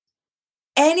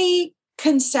any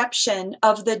conception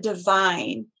of the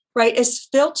divine, right, is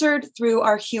filtered through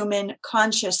our human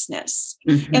consciousness.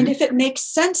 Mm-hmm. And if it makes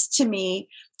sense to me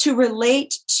to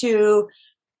relate to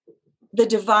the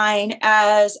divine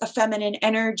as a feminine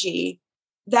energy,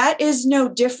 that is no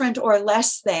different or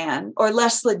less than or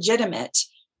less legitimate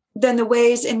than the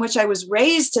ways in which I was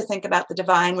raised to think about the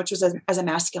divine, which was as a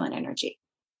masculine energy.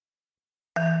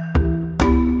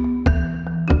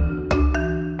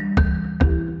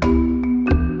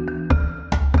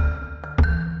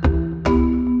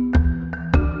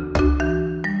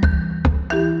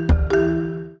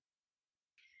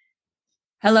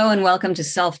 Hello and welcome to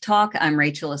Self Talk. I'm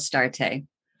Rachel Astarte.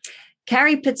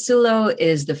 Carrie Pizzullo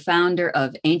is the founder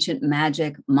of Ancient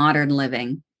Magic Modern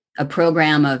Living, a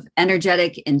program of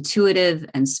energetic, intuitive,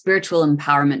 and spiritual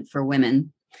empowerment for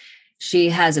women.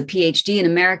 She has a PhD in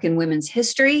American women's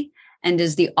history and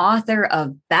is the author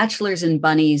of Bachelors and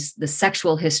Bunnies, The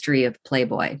Sexual History of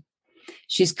Playboy.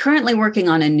 She's currently working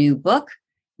on a new book,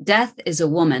 Death is a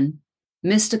Woman,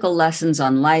 Mystical Lessons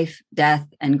on Life, Death,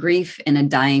 and Grief in a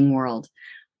Dying World.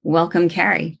 Welcome,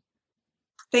 Carrie.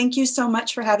 Thank you so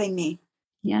much for having me.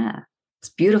 Yeah, it's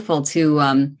beautiful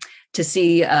to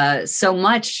see so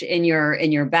much in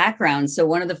your background. So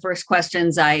one of the first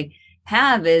questions I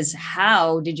have is,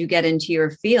 how did you get into your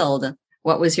field?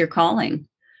 What was your calling?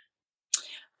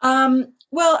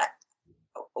 Well,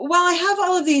 I have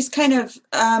all of these kind of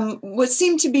what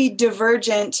seem to be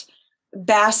divergent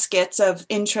baskets of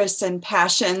interests and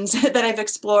passions that I've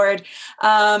explored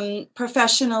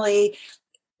professionally.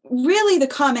 Really, the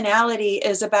commonality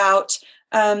is about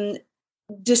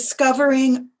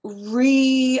rediscovering,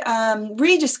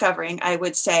 I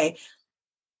would say,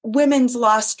 women's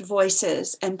lost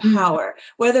voices and power,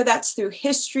 whether that's through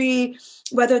history,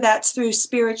 whether that's through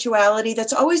spirituality.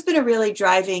 That's always been a really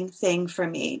driving thing for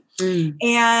me.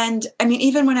 And I mean,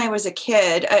 even when I was a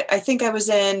kid, I think I was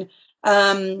in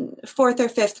fourth or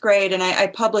fifth grade, and I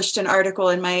published an article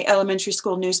in my elementary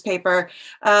school newspaper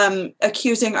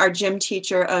accusing our gym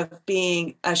teacher of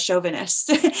being a chauvinist.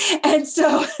 And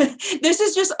so this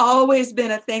has just always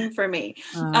been a thing for me.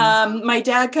 My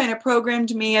dad kind of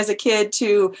programmed me as a kid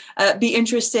to be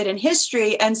interested in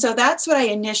history. And so that's what I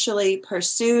initially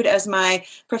pursued as my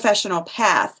professional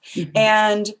path. Mm-hmm.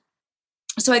 And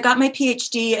so I got my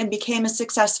PhD and became a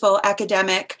successful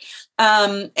academic,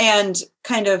 and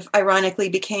kind of ironically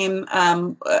became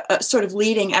a sort of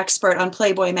leading expert on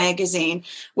Playboy magazine,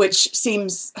 which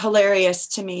seems hilarious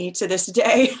to me to this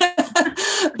day.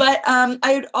 But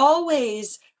I'd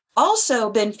always also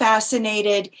been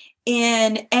fascinated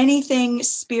in anything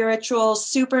spiritual,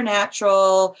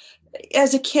 supernatural.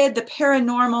 As a kid, the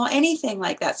paranormal, anything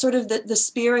like that, sort of the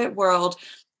spirit world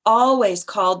always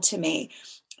called to me.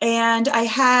 And I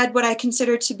had what I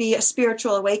consider to be a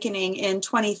spiritual awakening in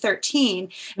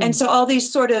 2013. And so all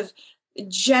these sort of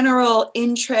general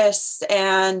interests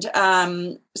and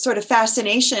sort of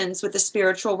fascinations with the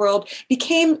spiritual world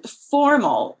became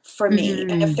formal for me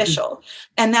and official.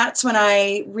 And that's when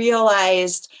I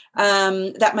realized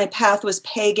that my path was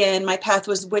pagan, my path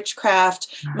was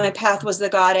witchcraft, my path was the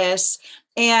goddess.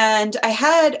 And I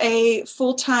had a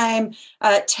full-time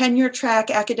tenure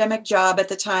track academic job at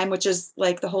the time, which is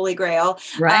like the Holy Grail.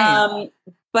 Right.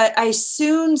 But I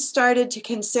soon started to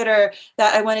consider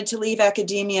that I wanted to leave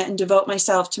academia and devote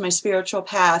myself to my spiritual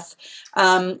path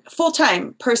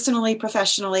full-time, personally,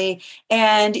 professionally.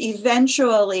 And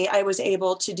eventually I was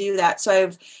able to do that. So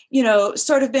I've,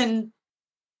 sort of been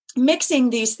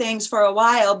mixing these things for a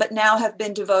while, but now have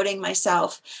been devoting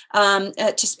myself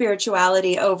to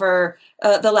spirituality over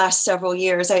the last several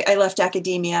years. I left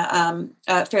academia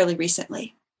fairly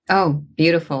recently. Oh,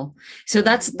 beautiful. So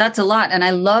that's a lot. And I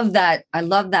love that. I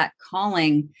love that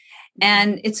calling.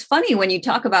 And it's funny when you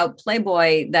talk about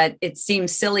Playboy that it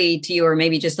seems silly to you, or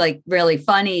maybe just like really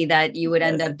funny that you would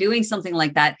end up doing something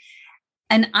like that.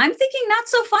 And I'm thinking not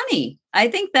so funny. I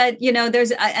think that,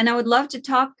 and I would love to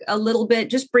talk a little bit,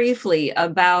 just briefly,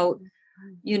 about,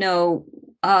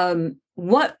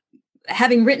 what,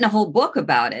 having written a whole book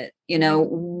about it,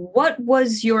 what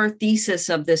was your thesis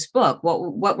of this book?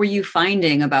 What were you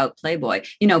finding about Playboy?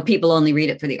 People only read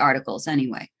it for the articles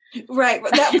anyway. Right.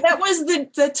 That was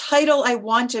the title I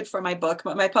wanted for my book,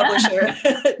 but my publisher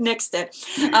nixed it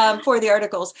for the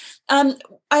articles.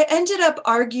 I ended up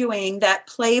arguing that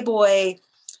Playboy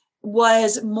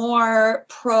was more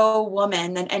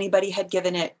pro-woman than anybody had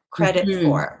given it credit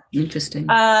for. Interesting.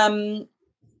 Now,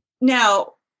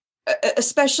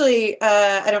 especially,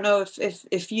 I don't know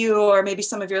if you or maybe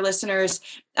some of your listeners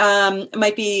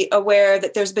might be aware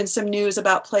that there's been some news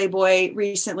about Playboy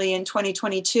recently in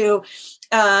 2022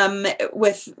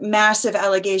 with massive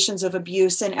allegations of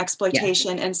abuse and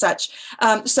exploitation and such.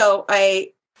 So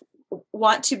I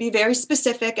want to be very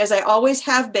specific, as I always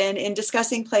have been in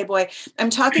discussing Playboy. I'm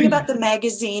talking about the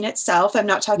magazine itself. I'm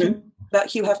not talking about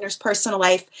Hugh Hefner's personal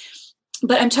life.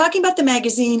 But I'm talking about the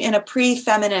magazine in a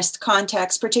pre-feminist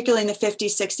context, particularly in the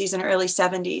 50s, 60s, and early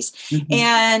 70s.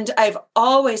 And I've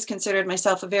always considered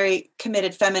myself a very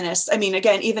committed feminist. I mean,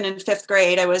 again, even in fifth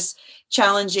grade, I was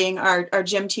challenging our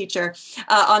gym teacher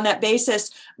on that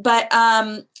basis. But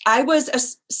I was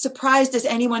as surprised as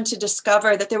anyone to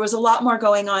discover that there was a lot more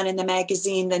going on in the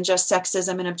magazine than just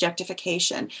sexism and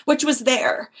objectification, which was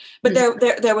there. But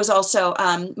there was also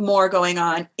more going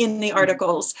on in the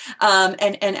articles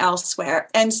and elsewhere.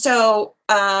 And so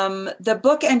the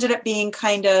book ended up being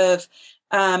kind of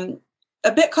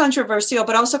a bit controversial,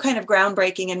 but also kind of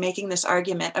groundbreaking in making this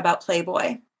argument about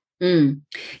Playboy.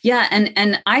 Yeah.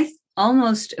 And I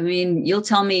mean, you'll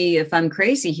tell me if I'm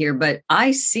crazy here, but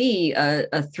I see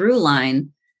a through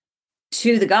line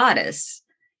to the goddess,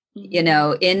 you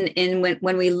know,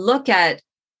 when we look at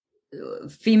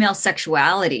female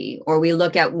sexuality, or we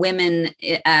look at women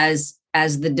as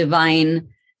the divine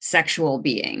sexual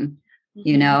being,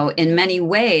 you know, in many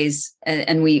ways,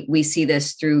 and we see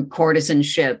this through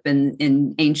courtesanship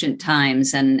in ancient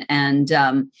times, and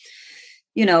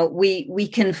you know, we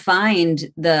can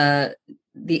find the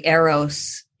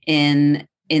eros in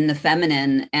the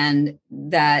feminine, and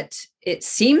that it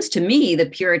seems to me the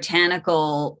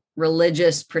puritanical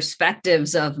religious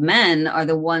perspectives of men are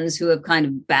the ones who have kind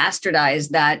of bastardized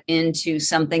that into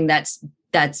something that's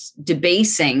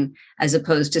debasing, as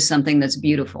opposed to something that's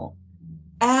beautiful.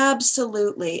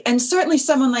 Absolutely. And certainly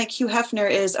someone like Hugh Hefner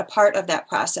is a part of that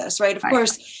process, right? Of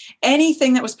course,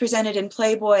 anything that was presented in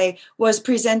Playboy was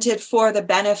presented for the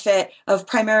benefit of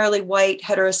primarily white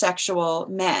heterosexual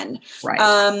men.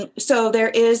 Right. So there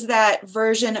is that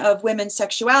version of women's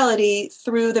sexuality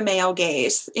through the male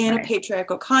gaze in a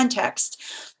patriarchal context.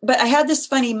 But I had this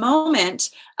funny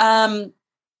moment when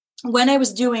I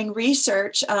was doing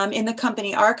research in the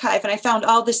company archive, and I found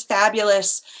all this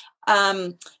fabulous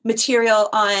material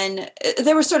on,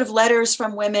 there were sort of letters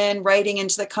from women writing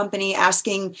into the company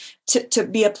asking to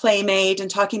be a playmate and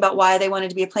talking about why they wanted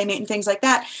to be a playmate and things like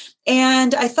that.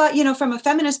 And I thought, you know, from a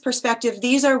feminist perspective,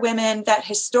 these are women that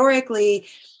historically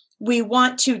we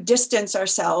want to distance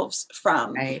ourselves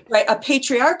from, right? A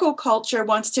patriarchal culture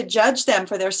wants to judge them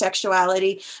for their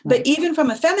sexuality. But even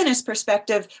from a feminist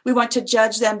perspective, we want to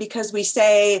judge them because we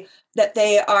say that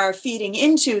they are feeding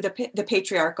into the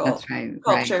patriarchal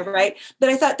culture, right? But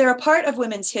I thought they're a part of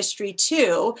women's history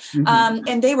too.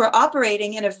 And they were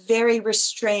operating in a very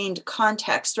restrained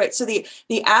context, right? So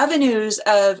the avenues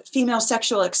of female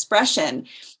sexual expression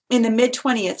in the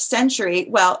mid-20th century,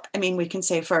 well, I mean, we can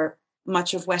say for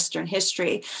much of Western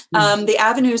history, the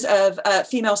avenues of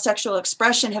female sexual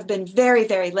expression have been very,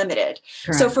 very limited.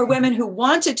 Correct. So for women who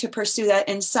wanted to pursue that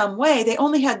in some way, they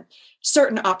only had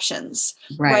certain options,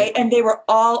 right? And they were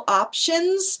all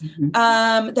options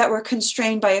that were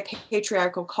constrained by a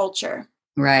patriarchal culture.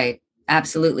 Right.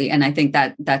 Absolutely. And I think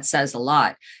that says a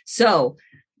lot. So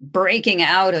breaking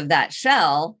out of that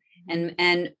shell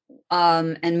and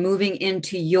moving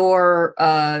into your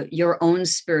own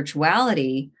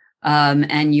spirituality,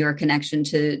 and your connection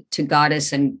to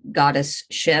goddess and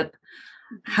goddess-ship.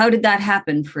 How did that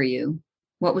happen for you?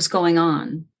 What was going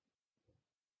on?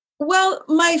 Well,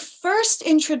 my first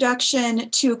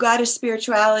introduction to goddess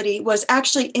spirituality was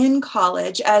actually in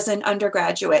college as an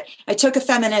undergraduate. I took a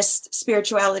feminist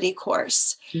spirituality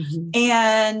course.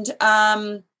 And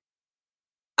I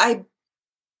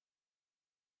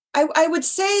would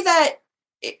say that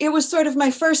it was sort of my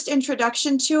first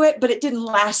introduction to it, but it didn't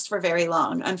last for very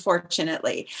long,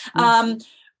 unfortunately.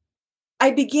 I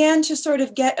began to sort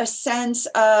of get a sense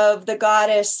of the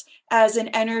goddess as an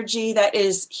energy that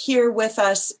is here with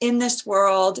us in this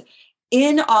world,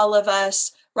 in all of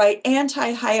us, right?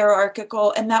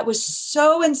 Anti-hierarchical. And that was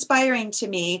so inspiring to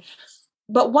me.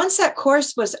 But once that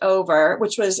course was over,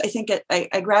 which was, I think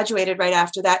I graduated right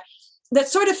after that, that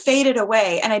sort of faded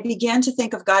away. And I began to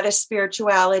think of goddess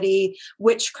spirituality,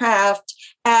 witchcraft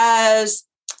as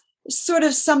sort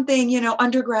of something, you know,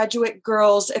 undergraduate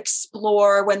girls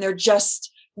explore when they're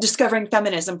just discovering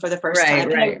feminism for the first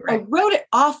time. And I wrote it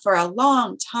off for a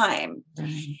long time.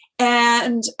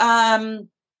 And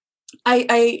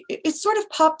it sort of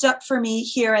popped up for me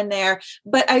here and there,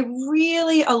 but I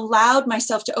really allowed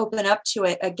myself to open up to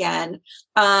it again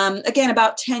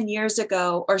about 10 years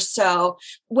ago or so,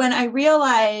 when I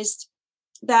realized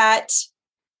that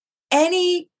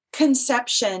any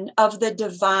conception of the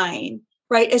divine,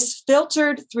 right, is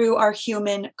filtered through our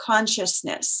human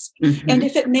consciousness. Mm-hmm. And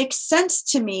if it makes sense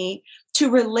to me to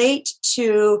relate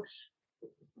to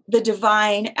the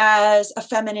divine as a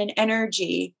feminine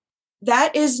energy,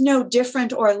 that is no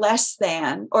different or less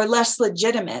than or less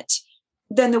legitimate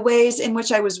than the ways in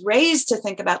which I was raised to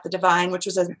think about the divine, which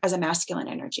was as a masculine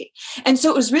energy. And so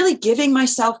it was really giving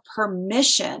myself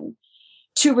permission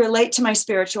to relate to my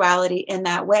spirituality in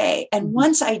that way. And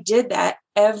once I did that,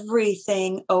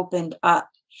 everything opened up.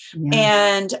 Yeah.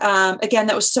 And again,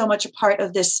 that was so much a part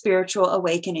of this spiritual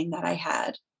awakening that I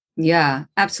had. Yeah,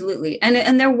 absolutely.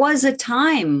 And there was a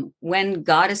time when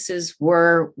goddesses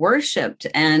were worshipped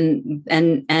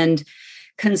and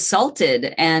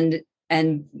consulted and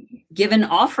given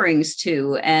offerings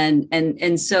to,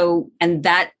 and so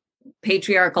that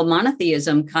patriarchal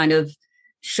monotheism kind of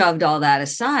shoved all that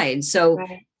aside. So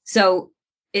right. So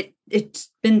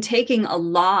it's been taking a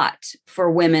lot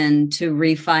for women to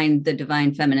refine the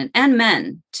divine feminine, and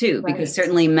men too, right. because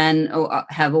certainly men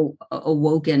have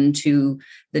awoken to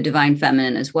the divine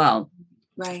feminine as well.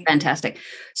 Right. Fantastic.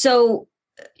 So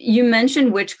you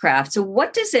mentioned witchcraft. So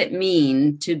what does it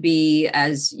mean to be,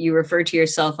 as you refer to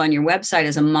yourself on your website,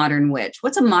 as a modern witch?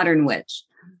 What's a modern witch?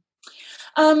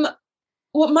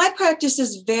 Well, my practice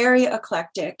is very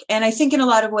eclectic, and I think in a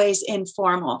lot of ways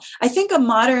informal. I think a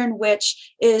modern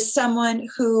witch is someone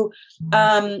who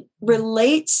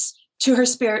relates to her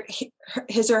spirit,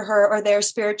 his or her or their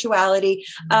spirituality,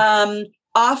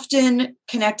 often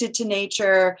connected to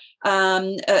nature,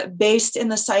 based in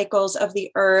the cycles of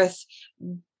the earth,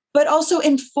 but also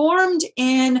informed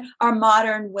in our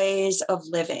modern ways of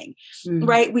living,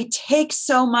 right? We take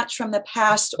so much from the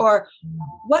past, or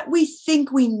what we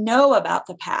think we know about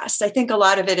the past. I think a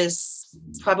lot of it is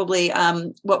probably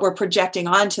what we're projecting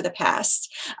onto the past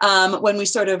when we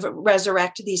sort of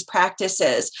resurrect these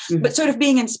practices, but sort of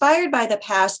being inspired by the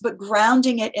past, but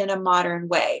grounding it in a modern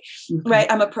way, right?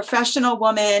 I'm a professional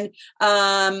woman.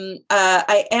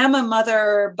 I am a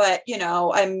mother, but,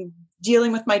 I'm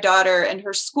dealing with my daughter and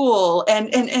her school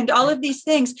and all of these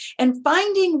things, and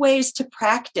finding ways to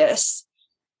practice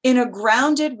in a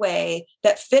grounded way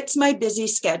that fits my busy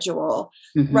schedule,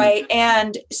 right?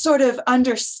 And sort of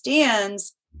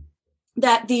understands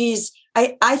that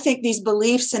I think these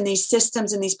beliefs and these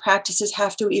systems and these practices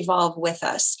have to evolve with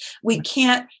us. We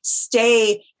can't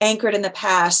stay anchored in the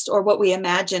past or what we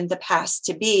imagined the past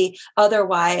to be.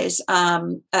 Otherwise,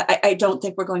 I don't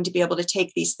think we're going to be able to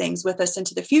take these things with us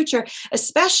into the future,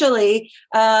 especially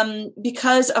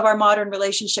because of our modern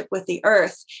relationship with the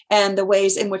earth and the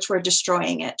ways in which we're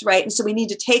destroying it, right? And so we need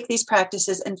to take these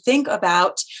practices and think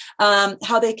about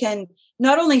how they can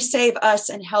not only save us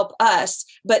and help us,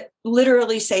 but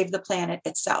literally save the planet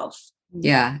itself.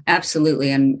 Yeah, absolutely.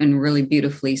 And really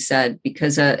beautifully said,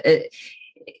 because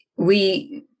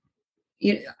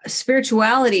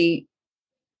spirituality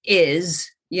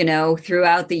is,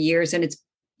 throughout the years, and it's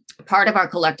part of our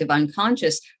collective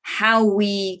unconscious, how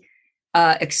we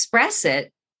express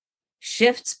it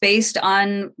shifts based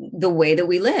on the way that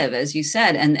we live, as you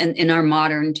said, and in our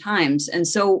modern times. And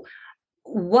so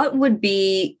what would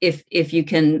be, if you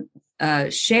can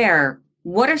share,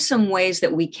 what are some ways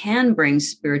that we can bring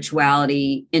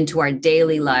spirituality into our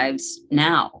daily lives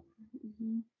now?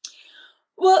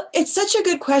 Well, it's such a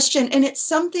good question. And it's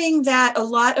something that a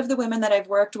lot of the women that I've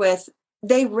worked with,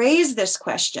 they raise this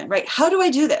question, right? How do I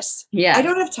do this? Yeah. I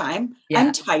don't have time. Yeah.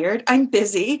 I'm tired. I'm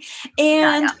busy.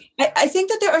 And I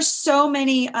think that there are so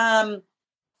many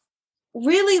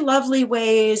really lovely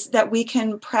ways that we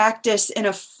can practice in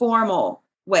a formal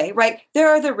way, right? There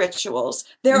are the rituals,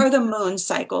 there are the moon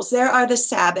cycles, there are the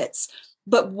Sabbats.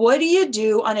 But what do you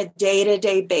do on a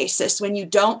day-to-day basis when you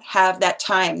don't have that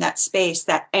time, that space,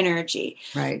 that energy?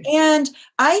 Right. And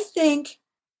I think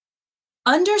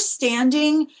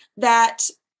understanding that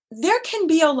there can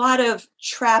be a lot of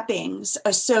trappings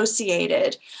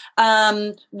associated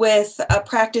with a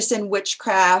practice in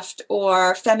witchcraft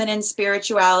or feminine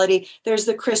spirituality. There's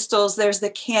the crystals, there's the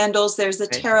candles, there's the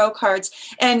tarot cards.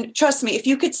 And trust me, if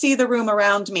you could see the room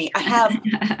around me, I have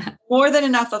more than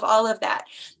enough of all of that.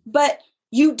 But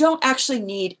you don't actually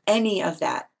need any of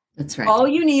that. That's right. All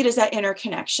you need is that inner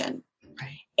connection.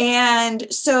 Right. And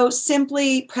so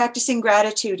simply practicing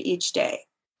gratitude each day.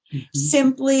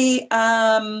 Simply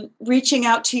reaching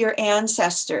out to your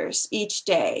ancestors each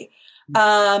day,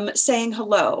 saying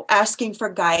hello, asking for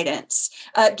guidance,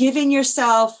 giving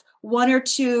yourself 1 or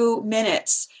 2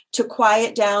 minutes to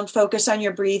quiet down, focus on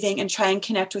your breathing, and try and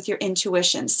connect with your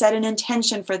intuition. Set an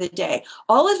intention for the day.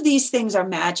 All of these things are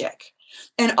magic.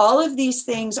 And all of these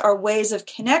things are ways of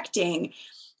connecting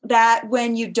that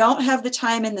when you don't have the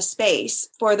time and the space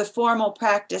for the formal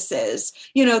practices,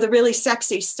 the really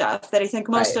sexy stuff that I think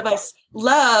most of us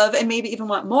love and maybe even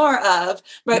want more of,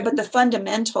 right? But the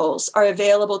fundamentals are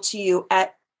available to you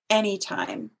at any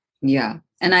time. Yeah.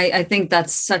 And I think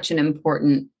that's such an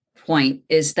important point,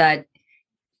 is that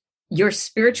your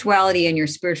spirituality and your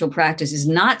spiritual practice is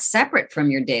not separate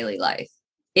from your daily life.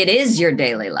 It is your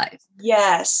daily life.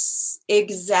 Yes,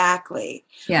 exactly.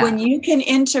 Yeah. When you can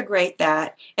integrate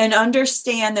that and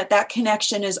understand that that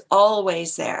connection is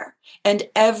always there and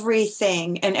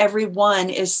everything and everyone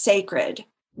is sacred,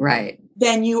 right,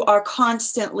 then you are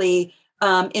constantly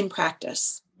in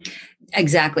practice.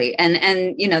 Exactly. And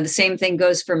the same thing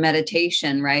goes for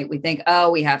meditation, right? We think, oh,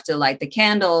 we have to light the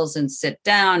candles and sit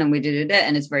down and we did it,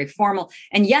 and it's very formal.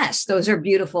 And yes, those are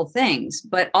beautiful things.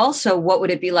 But also, what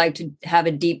would it be like to have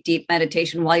a deep, deep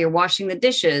meditation while you're washing the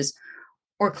dishes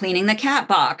or cleaning the cat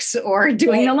box or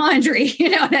doing the laundry?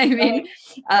 You know what I mean?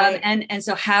 Right. And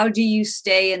so how do you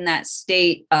stay in that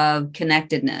state of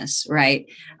connectedness, right?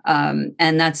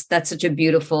 And that's such a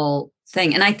beautiful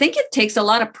thing. And I think it takes a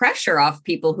lot of pressure off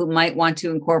people who might want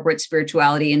to incorporate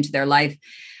spirituality into their life.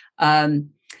 And,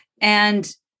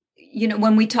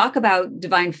 when we talk about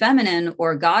divine feminine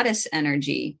or goddess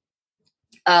energy,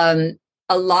 a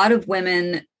lot of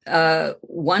women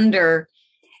wonder,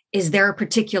 is there a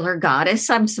particular goddess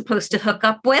I'm supposed to hook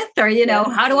up with? Or,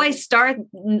 how do I start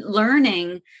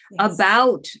learning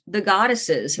about the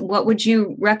goddesses? What would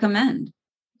you recommend?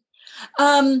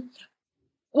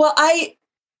 Well,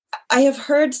 I have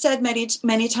heard said many,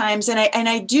 many times, and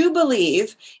I do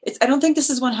believe, I don't think this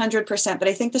is 100%, but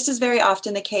I think this is very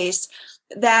often the case,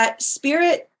 that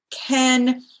spirit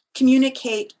can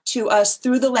communicate to us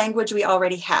through the language we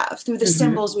already have, through the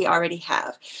symbols we already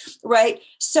have, right?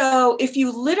 So if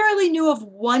you literally knew of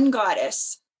one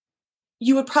goddess,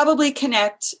 you would probably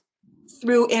connect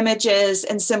through images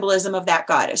and symbolism of that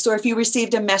goddess, or if you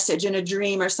received a message in a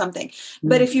dream or something.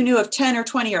 But if you knew of 10 or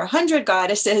 20 or 100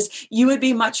 goddesses, you would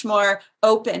be much more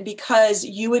open because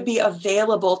you would be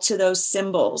available to those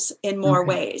symbols in more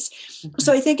ways.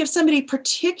 So I think if somebody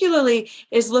particularly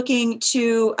is looking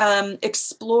to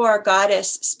explore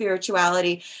goddess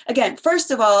spirituality, again, first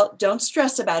of all, don't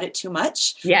stress about it too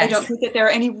much. Yes. I don't think that there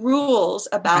are any rules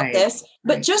about this,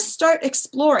 but just start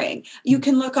exploring. You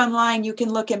can look online, you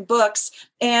can look in books,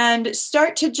 and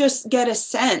start to just get a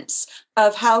sense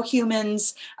of how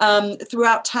humans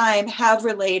throughout time have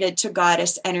related to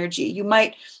goddess energy. You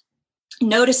might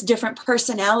notice different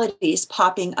personalities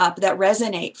popping up that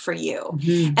resonate for you.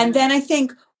 And then I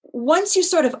think once you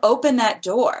sort of open that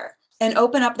door and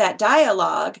open up that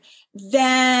dialogue,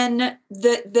 then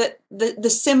the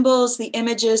symbols, the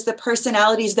images, the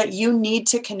personalities that you need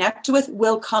to connect with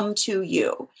will come to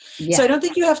you. Yeah. So I don't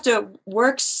think you have to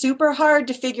work super hard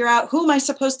to figure out who am I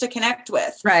supposed to connect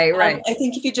with. Right. I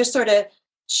think if you just sort of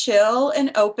chill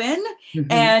and open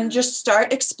and just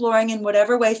start exploring in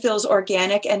whatever way feels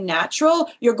organic and natural,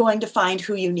 you're going to find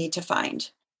who you need to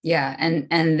find. Yeah.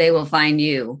 And they will find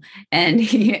you. And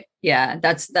yeah,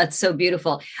 that's so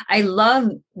beautiful. I love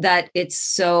that it's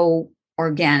so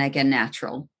organic and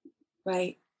natural.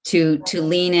 Right. To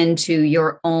lean into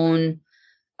your own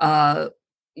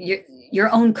your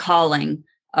own calling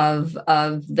of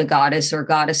the goddess or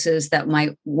goddesses that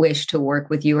might wish to work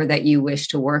with you or that you wish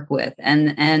to work with.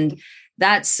 And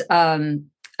that's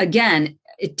again,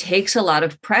 it takes a lot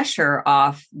of pressure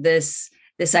off this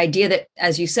idea that,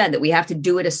 as you said, that we have to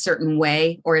do it a certain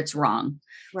way or it's wrong.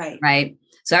 Right.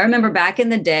 So I remember back in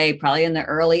the day, probably in the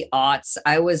early aughts,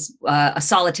 I was a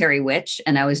solitary witch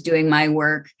and I was doing my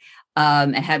work.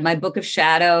 I had my book of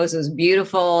shadows. It was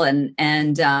beautiful. And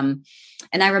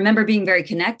I remember being very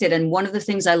connected. And one of the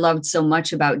things I loved so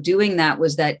much about doing that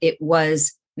was that it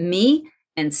was me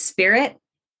and spirit,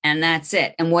 and that's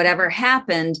it. And whatever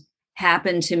happened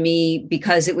to me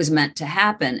because it was meant to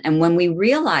happen. And when we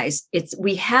realize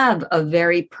we have a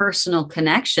very personal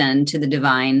connection to the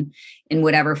divine in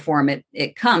whatever form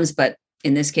it comes, but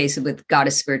in this case with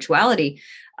goddess spirituality,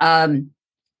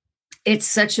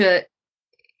 it's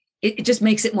it just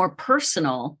makes it more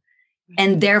personal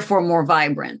and therefore more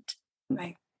vibrant.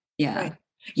 Right. Yeah. Right.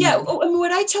 Yeah. I mean,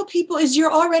 what I tell people is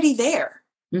you're already there.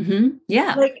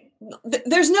 Yeah. Like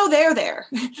there's no there.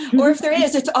 Or if there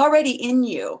is, it's already in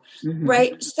you.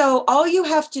 Right. So all you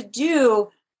have to do,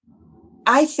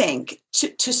 I think,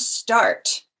 to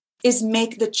start is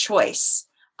make the choice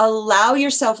allow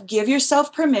yourself, give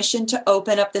yourself permission to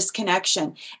open up this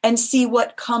connection and see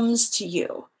what comes to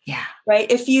you. Yeah. Right.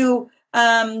 If you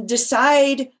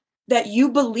decide that you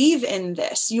believe in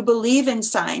this, you believe in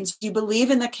signs, you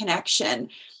believe in the connection,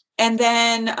 and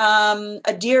then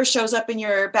a deer shows up in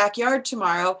your backyard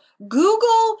tomorrow,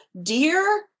 Google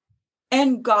deer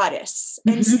and goddess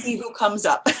and see who comes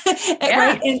up.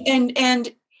 Right.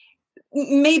 And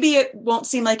maybe it won't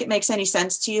seem like it makes any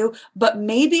sense to you, but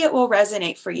maybe it will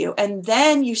resonate for you. And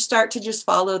then you start to just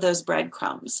follow those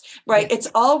breadcrumbs, right? Yeah. It's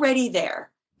already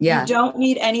there. Yeah. You don't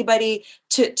need anybody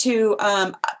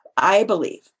to I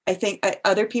believe. I think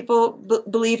other people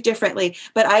believe differently,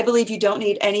 but I believe you don't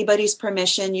need anybody's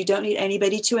permission. You don't need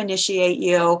anybody to initiate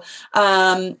you.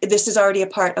 This is already a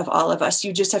part of all of us.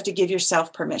 You just have to give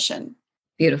yourself permission.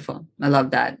 Beautiful. I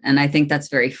love that. And I think that's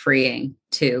very freeing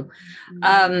too.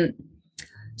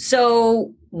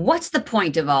 So what's the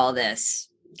point of all this,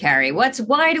 Carrie?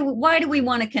 Why do we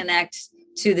want to connect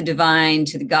to the divine,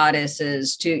 to the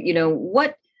goddesses,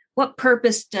 to, what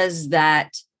purpose does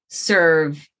that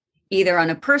serve, either on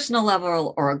a personal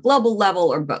level or a global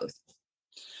level or both?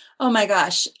 Oh my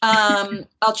gosh.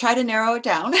 I'll try to narrow it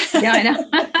down. Yeah, I know.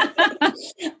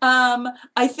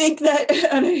 I think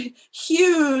that on a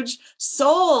huge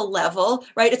soul level,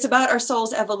 right, it's about our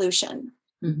soul's evolution.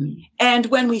 Mm-hmm. And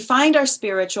when we find our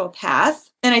spiritual path,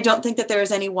 and I don't think that there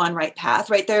is any one right path,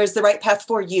 right? There is the right path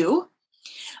for you.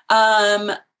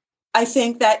 I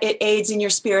think that it aids in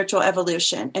your spiritual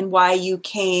evolution and why you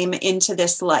came into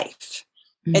this life.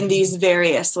 Mm-hmm. In these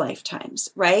various lifetimes,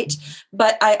 right? Mm-hmm.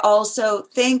 But I also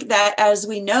think that, as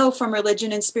we know from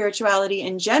religion and spirituality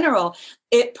in general,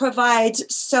 it provides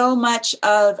so much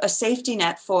of a safety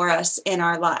net for us in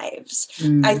our lives.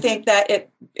 Mm-hmm. I think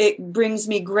that it brings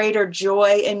me greater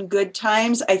joy in good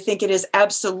times. I think it has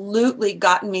absolutely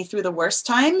gotten me through the worst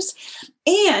times.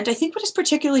 And I think what is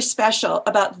particularly special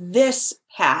about this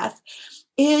path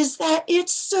is that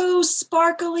it's so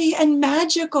sparkly and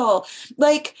magical.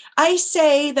 Like, I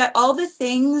say that all the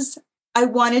things I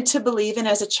wanted to believe in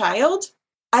as a child,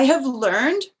 I have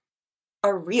learned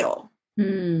are real.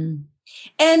 Mm.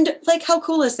 And like, how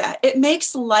cool is that? It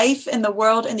makes life and the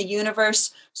world and the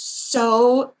universe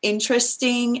so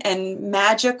interesting and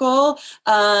magical.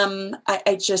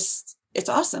 It's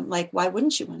awesome. Like, why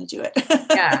wouldn't you want to do it?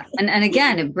 Yeah. And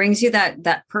again, it brings you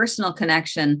that personal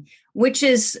connection, which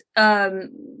is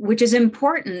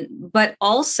important, but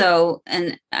also,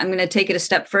 and I'm going to take it a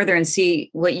step further and see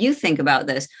what you think about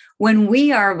this. When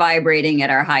we are vibrating at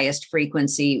our highest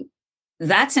frequency,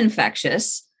 that's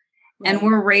infectious. Right. And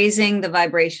we're raising the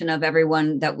vibration of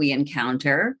everyone that we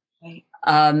encounter. Right.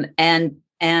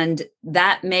 And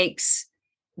that makes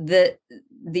the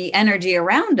energy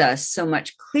around us so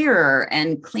much clearer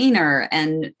and cleaner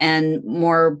and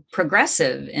more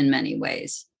progressive in many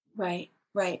ways. Right.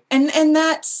 Right. And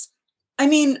that's, I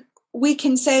mean, we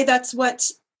can say that's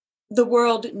what the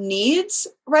world needs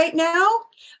right now,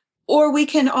 or we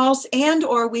can also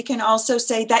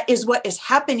say that is what is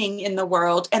happening in the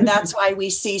world. And that's why we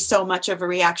see so much of a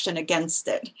reaction against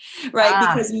it,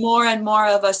 right? Because more and more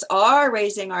of us are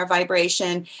raising our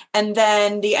vibration, and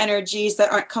then the energies that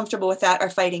aren't comfortable with that are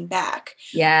fighting back.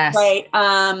 Yes. Right.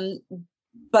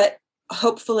 But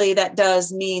hopefully that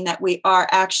does mean that we are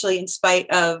actually, in spite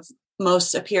of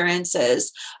most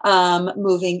appearances,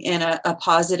 moving in a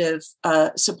positive,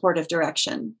 supportive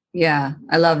direction. Yeah,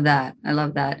 I love that.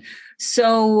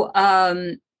 So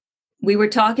we were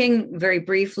talking very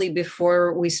briefly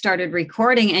before we started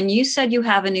recording, and you said you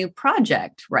have a new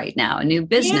project right now, a new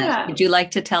business. Yeah. Would you like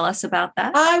to tell us about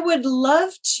that? I would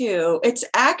love to. It's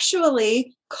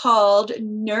actually called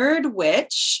Nerd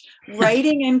Witch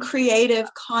Writing and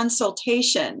Creative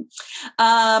Consultation.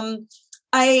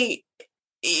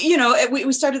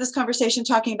 We started this conversation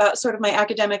talking about sort of my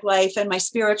academic life and my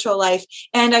spiritual life.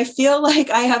 And I feel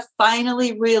like I have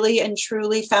finally really and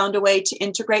truly found a way to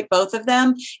integrate both of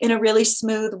them in a really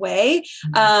smooth way.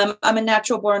 Mm-hmm. I'm a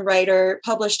natural born writer,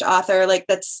 published author, like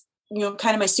that's,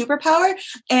 kind of my superpower.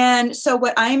 And so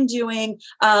what I'm doing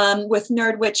with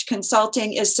Nerd Witch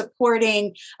Consulting is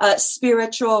supporting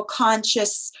spiritual,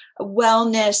 conscious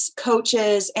wellness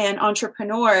coaches and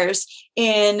entrepreneurs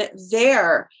in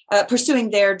their pursuing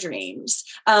their dreams.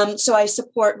 So I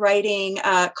support writing,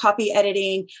 copy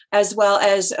editing, as well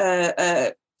as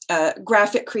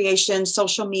graphic creation,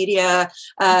 social media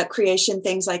creation,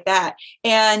 things like that.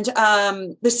 And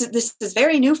this is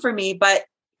very new for me, but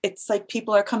it's like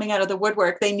people are coming out of the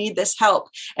woodwork. They need this help.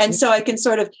 And so I can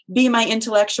sort of be my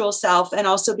intellectual self and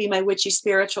also be my witchy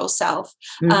spiritual self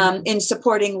in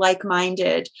supporting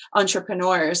like-minded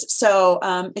entrepreneurs. So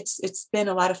it's been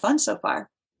a lot of fun so far.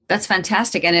 That's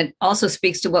fantastic. And it also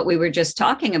speaks to what we were just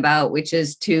talking about, which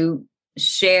is to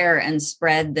share and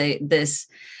spread this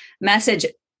message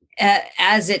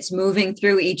as it's moving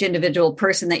through each individual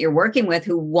person that you're working with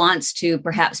who wants to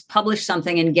perhaps publish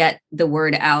something and get the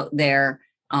word out there,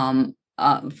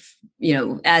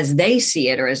 as they see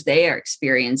it or as they are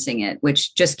experiencing it,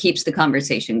 which just keeps the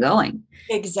conversation going.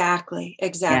 Exactly.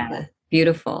 Yeah,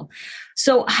 beautiful.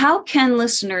 So how can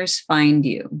listeners find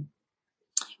you?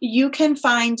 You can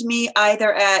find me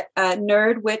either at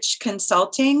Nerd Witch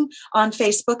Consulting on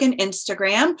Facebook and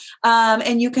Instagram.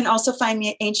 And you can also find me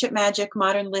at Ancient Magic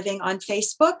Modern Living on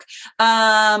Facebook,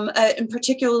 and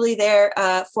particularly there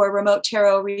for remote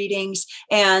tarot readings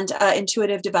and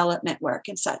intuitive development work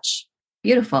and such.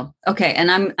 Beautiful. Okay.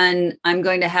 And I'm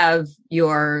going to have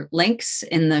your links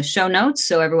in the show notes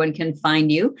so everyone can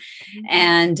find you.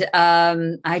 And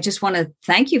I just want to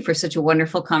thank you for such a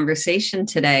wonderful conversation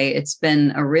today. It's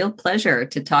been a real pleasure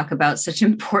to talk about such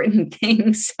important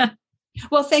things.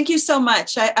 Well, thank you so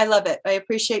much. I love it. I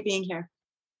appreciate being here.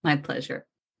 My pleasure.